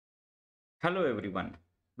Hello everyone.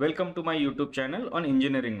 Welcome to my YouTube channel on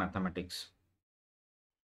engineering mathematics.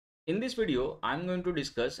 In this video, I'm going to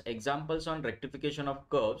discuss examples on rectification of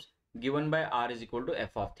curves given by r is equal to f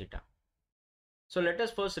of theta. So let us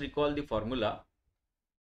first recall the formula.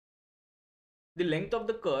 The length of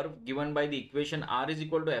the curve given by the equation r is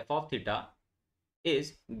equal to f of theta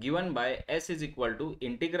is given by s is equal to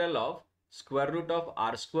integral of square root of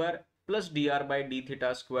r square plus dr by d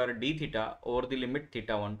theta square d theta over the limit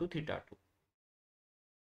theta 1 to theta 2.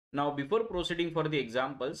 Now before proceeding for the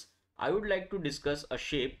examples, I would like to discuss a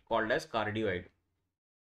shape called as cardioid.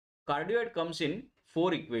 Cardioid comes in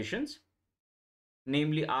four equations,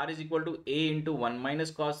 namely r is equal to a into 1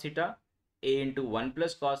 minus cos theta, a into 1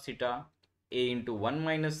 plus cos theta, a into 1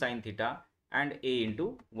 minus sin theta, and a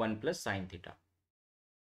into 1 plus sin theta.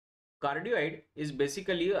 Cardioid is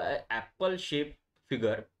basically an apple shaped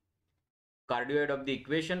figure. Cardioid of the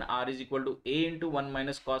equation r is equal to a into 1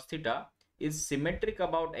 minus cos theta is symmetric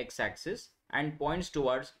about x-axis and points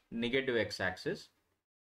towards negative x-axis.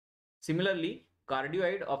 Similarly,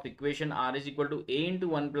 cardioid of equation r is equal to a into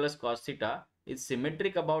 1 plus cos theta is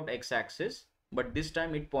symmetric about x-axis, but this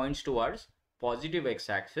time it points towards positive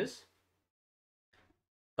x-axis.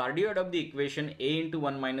 Cardioid of the equation a into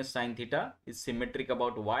 1 minus sin theta is symmetric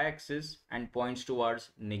about y-axis and points towards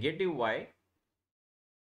negative y.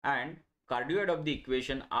 And cardioid of the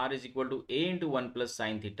equation r is equal to a into 1 plus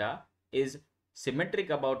sin theta is symmetric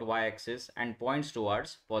about y-axis and points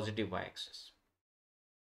towards positive y-axis.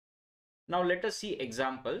 Now let us see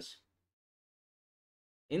examples.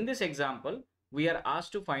 In this example, we are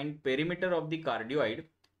asked to find perimeter of the cardioid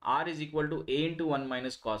r is equal to a into 1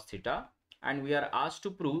 minus cos theta, and we are asked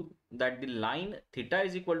to prove that the line theta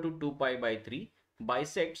is equal to 2 pi by 3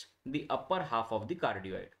 bisects the upper half of the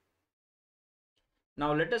cardioid.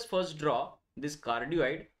 Now let us first draw this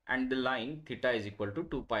cardioid and the line theta is equal to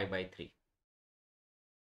 2 pi by 3.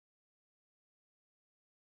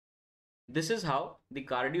 This is how the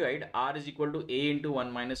cardioid r is equal to a into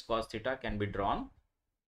 1 minus cos theta can be drawn,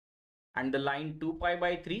 and the line 2 pi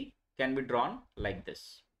by 3 can be drawn like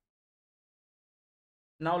this.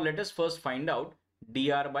 Now let us first find out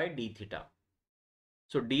dr by d theta.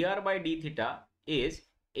 So dr by d theta is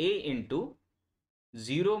a into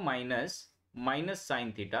 0 minus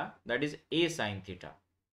sin theta, that is a sin theta.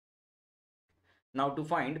 Now to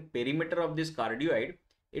find perimeter of this cardioid,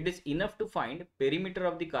 it is enough to find perimeter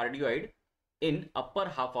of the cardioid in upper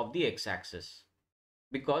half of the x-axis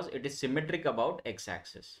because it is symmetric about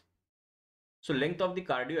x-axis. So length of the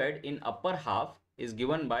cardioid in upper half is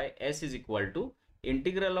given by s is equal to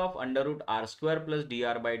integral of under root r square plus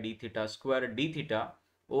dr by d theta square d theta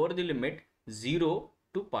over the limit 0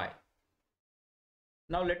 to pi.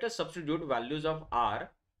 Now let us substitute values of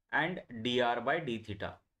r and dr by d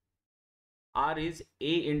theta. R is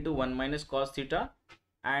a into 1 minus cos theta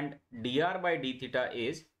and dr by d theta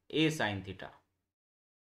is a sin theta.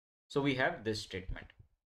 So we have this statement.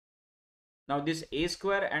 Now this a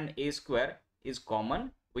square and a square is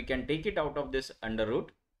common. We can take it out of this under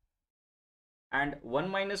root, and 1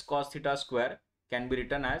 minus cos theta square can be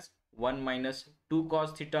written as 1 minus 2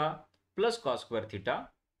 cos theta plus cos square theta,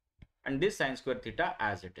 and this sin square theta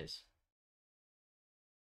as it is.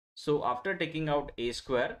 So after taking out a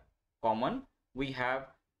square common, we have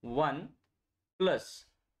 1 plus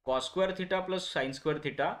cos square theta plus sin square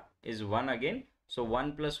theta is 1 again. So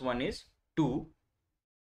 1 plus 1 is 2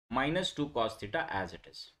 minus 2 cos theta as it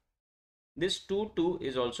is. This 2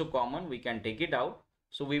 is also common. We can take it out.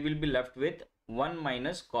 So we will be left with 1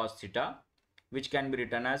 minus cos theta, which can be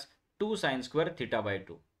written as 2 sin square theta by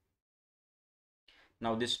 2.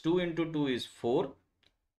 Now this 2 into 2 is 4,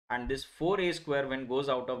 and this 4a square when goes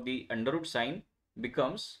out of the under root sign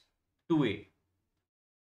becomes 2a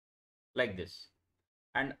like this,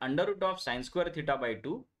 and under root of sin square theta by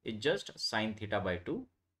 2 is just sin theta by 2.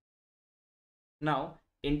 Now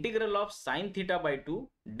integral of sin theta by 2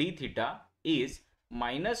 d theta is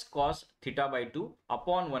minus cos theta by 2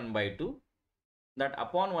 upon 1 by 2. That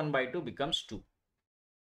upon 1 by 2 becomes 2.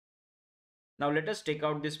 Now let us take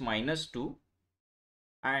out this minus 2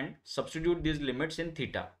 and substitute these limits in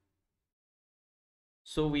theta.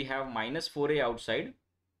 So we have minus 4a outside.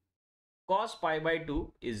 Cos pi by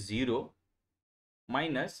 2 is 0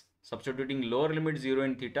 minus, substituting lower limit 0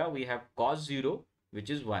 in theta, we have cos 0, which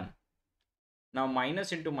is 1. Now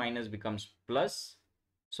minus into minus becomes plus.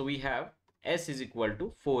 So we have s is equal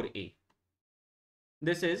to 4a.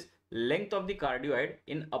 This is length of the cardioid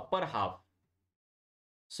in upper half.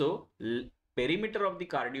 So perimeter of the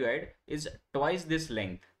cardioid is twice this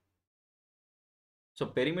length. So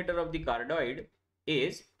perimeter of the cardioid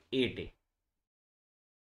is 8a.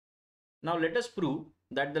 Now let us prove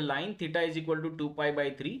that the line theta is equal to 2 pi by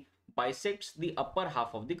 3 bisects the upper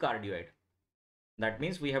half of the cardioid. That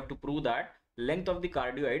means we have to prove that length of the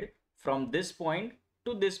cardioid from this point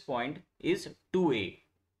to this point is 2a,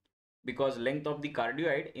 because length of the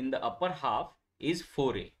cardioid in the upper half is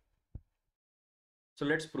 4a. So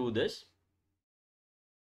let's prove this.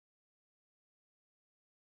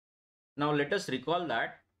 Now let us recall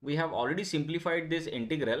that we have already simplified this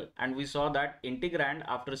integral and we saw that integrand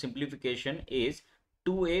after simplification is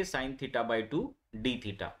 2a sine theta by 2 d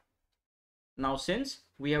theta. Now since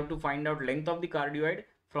we have to find out length of the cardioid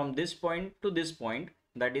from this point to this point,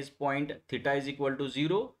 that is point theta is equal to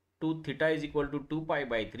 0 to theta is equal to 2 pi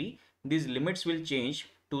by 3, these limits will change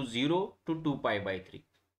to 0 to 2 pi by 3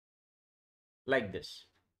 like this.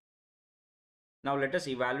 Now let us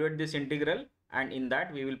evaluate this integral, and in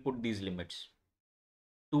that we will put these limits.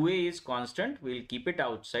 2a is constant, we will keep it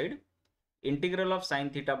outside. Integral of sine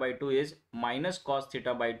theta by 2 is minus cos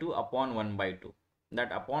theta by 2 upon 1 by 2.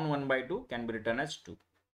 That upon 1 by 2 can be written as 2.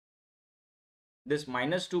 This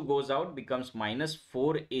minus 2 goes out, becomes minus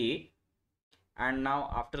 4a. And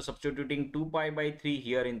now after substituting 2 pi by 3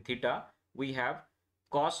 here in theta, we have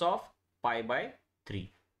cos of pi by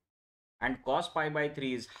 3. And cos pi by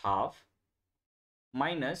 3 is half,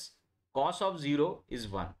 minus cos of 0 is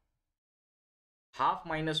 1. Half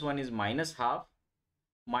minus 1 is minus half.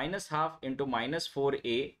 Minus half into minus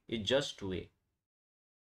 4a is just 2a.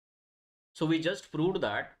 So we just proved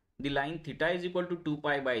that the line theta is equal to 2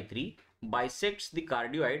 pi by 3 bisects the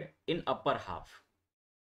cardioid in upper half.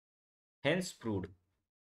 Hence proved.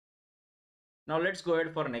 Now let's go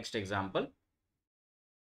ahead for next example.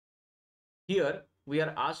 Here we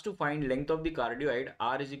are asked to find length of the cardioid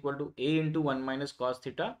r is equal to a into 1 minus cos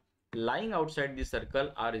theta. Lying outside the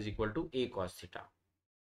circle r is equal to a cos theta.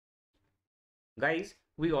 Guys,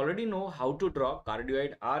 we already know how to draw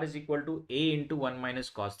cardioid r is equal to a into 1 minus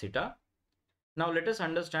cos theta. Now let us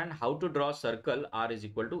understand how to draw circle r is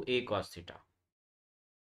equal to a cos theta.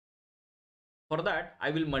 For that,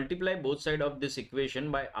 I will multiply both sides of this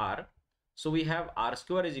equation by r. So we have r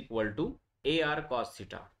square is equal to ar cos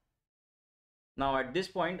theta. Now at this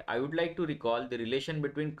point, I would like to recall the relation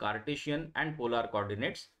between Cartesian and polar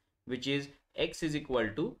coordinates, which is x is equal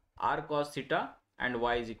to r cos theta and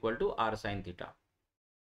y is equal to r sin theta.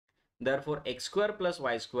 Therefore, x square plus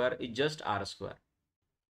y square is just r square.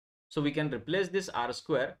 So we can replace this r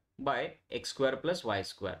square by x square plus y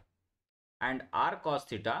square and r cos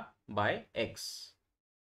theta by x.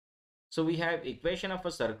 So we have equation of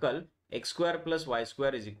a circle x square plus y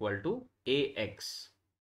square is equal to ax.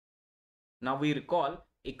 Now we recall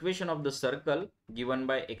equation of the circle given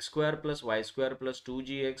by x square plus y square plus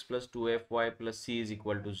 2gx plus 2fy plus c is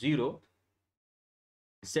equal to 0.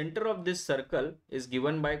 Center of this circle is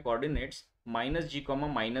given by coordinates minus g comma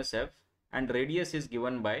minus f, and radius is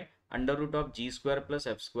given by under root of g square plus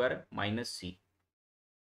f square minus c.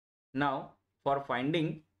 Now for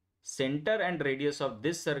finding center and radius of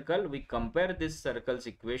this circle, we compare this circle's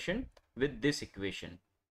equation with this equation.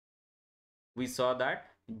 We saw that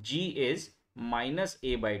g is minus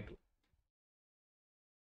a by 2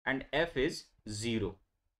 and f is 0.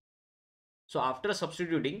 So after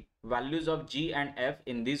substituting values of g and f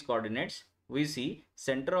in these coordinates, we see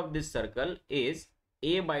center of this circle is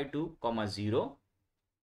a by 2 comma 0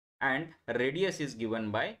 and radius is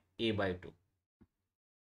given by a by 2.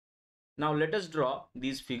 Now let us draw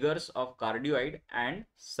these figures of cardioid and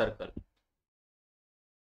circle.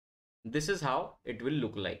 This is how it will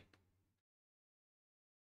look like.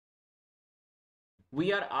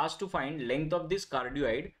 We are asked to find length of this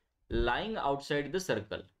cardioid lying outside the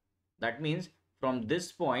circle. That means from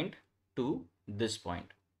this point to this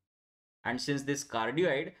point. And since this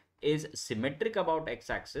cardioid is symmetric about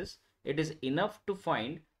x-axis, it is enough to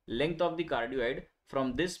find length of the cardioid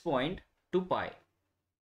from this point to pi.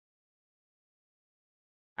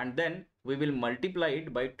 And then we will multiply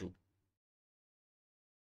it by 2.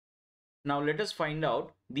 Now let us find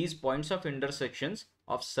out these points of intersections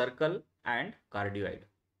of circle and cardioid.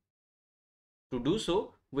 To do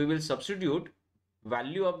so, we will substitute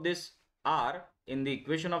value of this r in the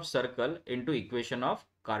equation of circle into equation of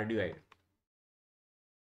cardioid.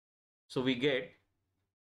 So we get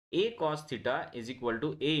a cos theta is equal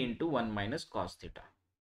to a into 1 minus cos theta.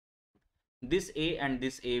 This a and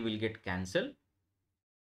this a will get cancelled.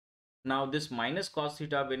 Now this minus cos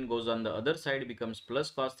theta when goes on the other side becomes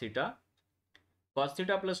plus cos theta. Cos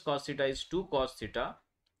theta plus cos theta is 2 cos theta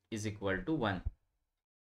is equal to 1.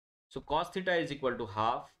 So cos theta is equal to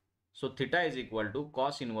half. So theta is equal to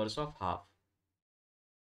cos inverse of half.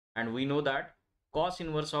 And we know that cos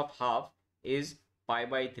inverse of half is pi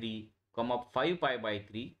by 3, 5 pi by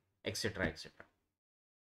 3, etc. etc.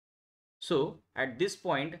 So at this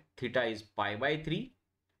point theta is pi by 3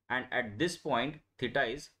 and at this point theta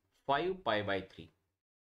is 5 pi by 3.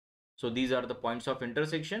 So these are the points of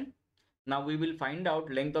intersection. Now we will find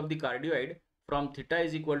out length of the cardioid from theta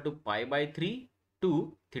is equal to pi by 3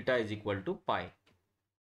 to theta is equal to pi.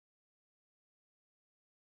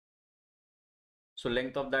 So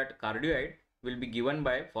length of that cardioid will be given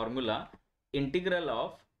by formula integral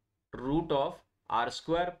of root of r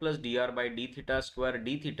square plus dr by d theta square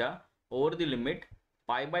d theta over the limit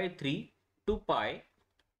pi by 3 to pi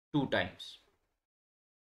 2 times.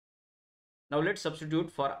 Now let's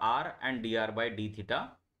substitute for r and dr by d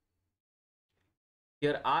theta.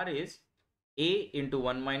 Here r is a into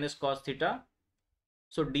 1 minus cos theta.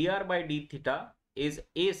 So dr by d theta is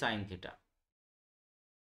a sin theta.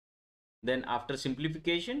 Then after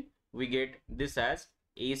simplification, we get this as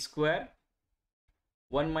a square.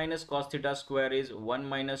 1 minus cos theta square is 1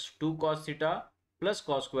 minus 2 cos theta plus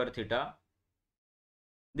cos square theta.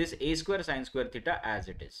 This a square sin square theta as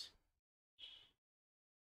it is.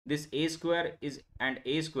 This a square is and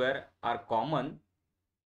a square are common.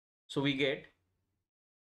 So we get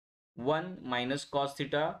 1 minus cos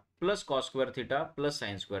theta plus cos square theta plus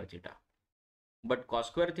sin square theta. But cos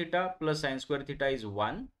square theta plus sin square theta is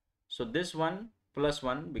 1. So this 1 plus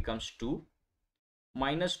 1 becomes 2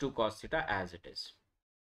 minus 2 cos theta as it is.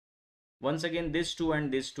 Once again this 2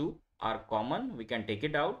 and this 2 are common. We can take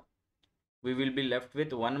it out. We will be left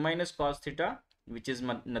with 1 minus cos theta, which is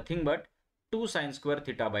nothing but 2 sin square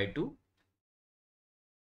theta by 2.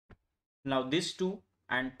 Now this 2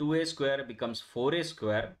 and 2a square becomes 4a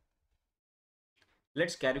square.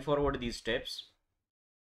 Let's carry forward these steps.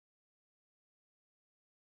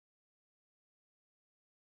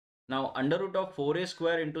 Now under root of 4a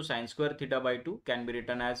square into sin square theta by 2 can be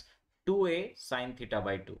written as 2a sin theta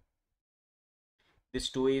by 2. This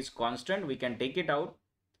 2a is constant, we can take it out.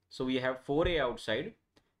 So we have 4a outside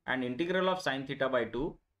and integral of sin theta by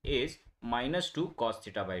 2 is minus 2 cos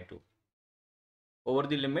theta by 2 over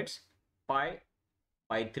the limits pi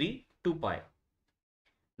by 3 to pi.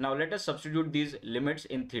 Now let us substitute these limits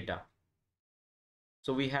in theta.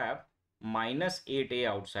 So we have minus 8a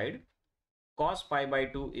outside, cos pi by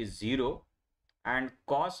 2 is 0 and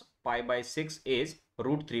cos pi by 6 is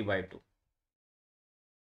root 3 by 2.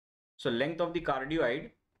 So length of the cardioid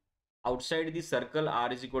outside the circle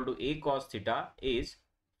r is equal to a cos theta is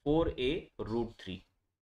 4a root 3.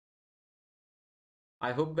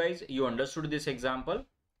 I hope guys you understood this example.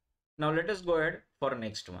 Now let us go ahead for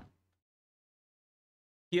next one.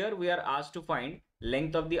 Here we are asked to find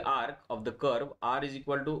length of the arc of the curve r is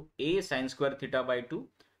equal to a sin square theta by 2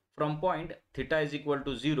 from point theta is equal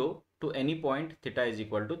to 0 to any point theta is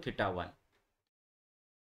equal to theta 1.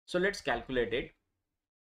 So let's calculate it.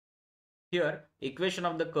 Here equation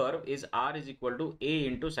of the curve is r is equal to a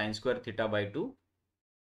into sin square theta by 2.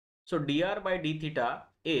 So dr by d theta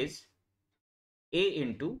is a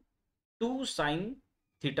into 2 sin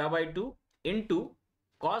theta by 2 into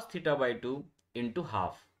cos theta by 2 into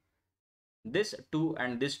half. This 2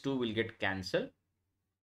 and this 2 will get cancelled.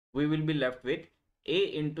 We will be left with a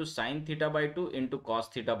into sin theta by 2 into cos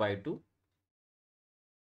theta by 2.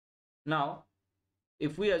 Now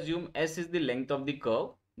if we assume s is the length of the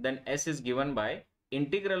curve, then s is given by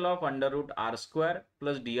integral of under root r square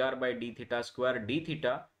plus dr by d theta square d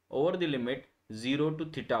theta over the limit 0 to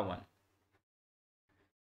theta 1.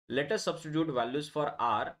 Let us substitute values for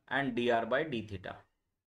r and dr by d theta.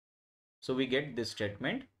 So we get this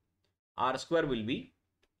statement. R square will be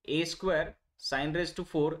a square sin raised to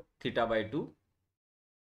 4 theta by 2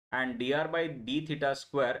 and dr by d theta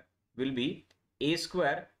square will be a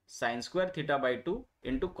square sin square theta by 2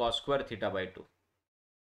 into cos square theta by 2.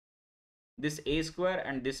 This a square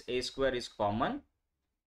and this a square is common.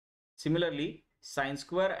 Similarly, sin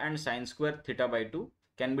square and sin square theta by 2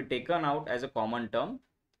 can be taken out as a common term.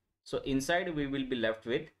 So inside we will be left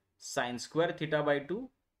with sin square theta by 2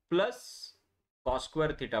 plus cos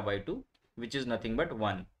square theta by 2, which is nothing but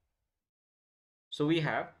 1. So we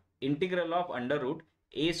have integral of under root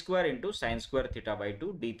a square into sin square theta by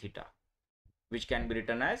 2 d theta, which can be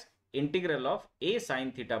written as integral of a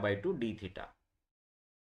sin theta by 2 d theta.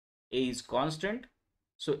 A is constant,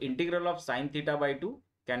 so integral of sin theta by 2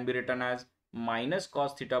 can be written as minus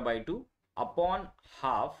cos theta by 2 upon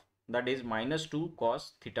half, that is minus 2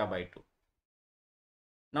 cos theta by 2.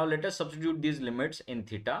 Now let us substitute these limits in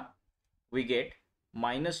theta. We get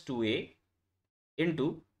minus 2a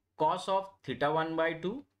into cos of theta 1 by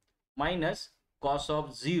 2 minus cos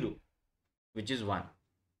of 0, which is 1.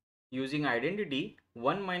 Using identity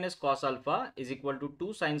 1 minus cos alpha is equal to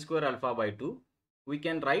 2 sin square alpha by 2. We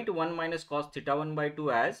can write 1 minus cos theta 1 by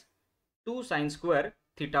 2 as 2 sin square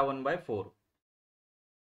theta 1 by 4.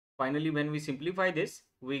 Finally, when we simplify this,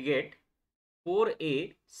 we get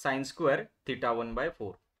 4a sine square theta 1 by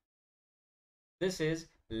 4. This is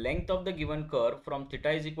length of the given curve from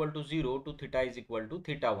theta is equal to 0 to theta is equal to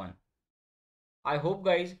theta 1. I hope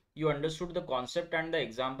guys you understood the concept and the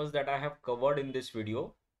examples that I have covered in this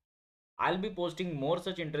video. I'll be posting more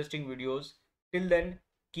such interesting videos. Till then,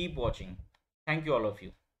 keep watching. Thank you all of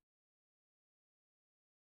you.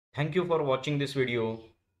 Thank you for watching this video.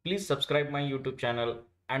 Please subscribe my YouTube channel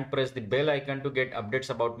and press the bell icon to get updates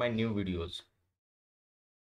about my new videos.